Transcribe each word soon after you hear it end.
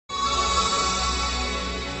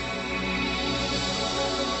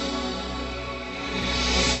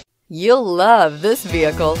You'll love this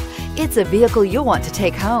vehicle. It's a vehicle you'll want to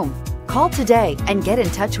take home. Call today and get in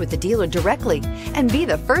touch with the dealer directly and be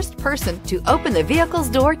the first person to open the vehicle's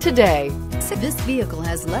door today. This vehicle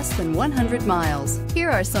has less than 100 miles. Here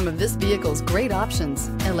are some of this vehicle's great options: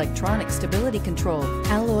 electronic stability control,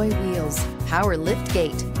 alloy wheels, power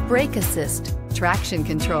liftgate, brake assist, traction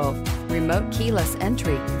control, remote keyless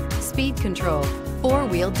entry, speed control,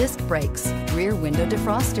 four-wheel disc brakes, rear window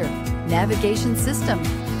defroster, navigation system.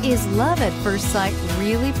 Is love at first sight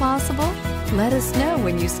really possible? Let us know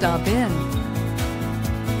when you stop in.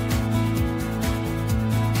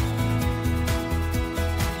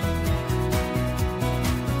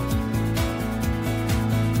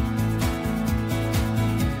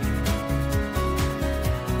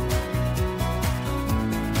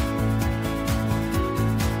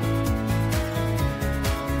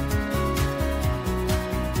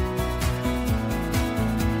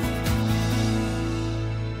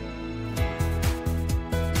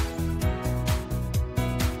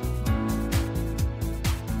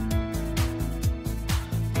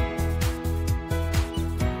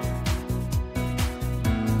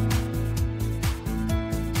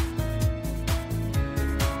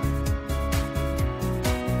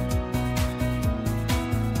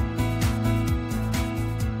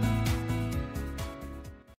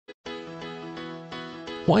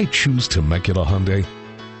 Why choose Temecula Hyundai?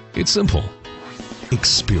 It's simple.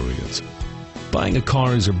 Experience. Buying a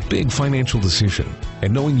car is a big financial decision,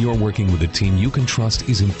 and knowing you're working with a team you can trust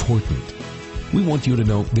is important. We want you to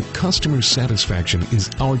know that customer satisfaction is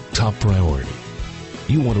our top priority.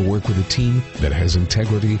 You want to work with a team that has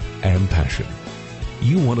integrity and passion.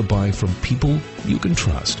 You want to buy from people you can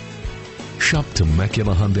trust. Shop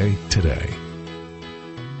Temecula Hyundai today.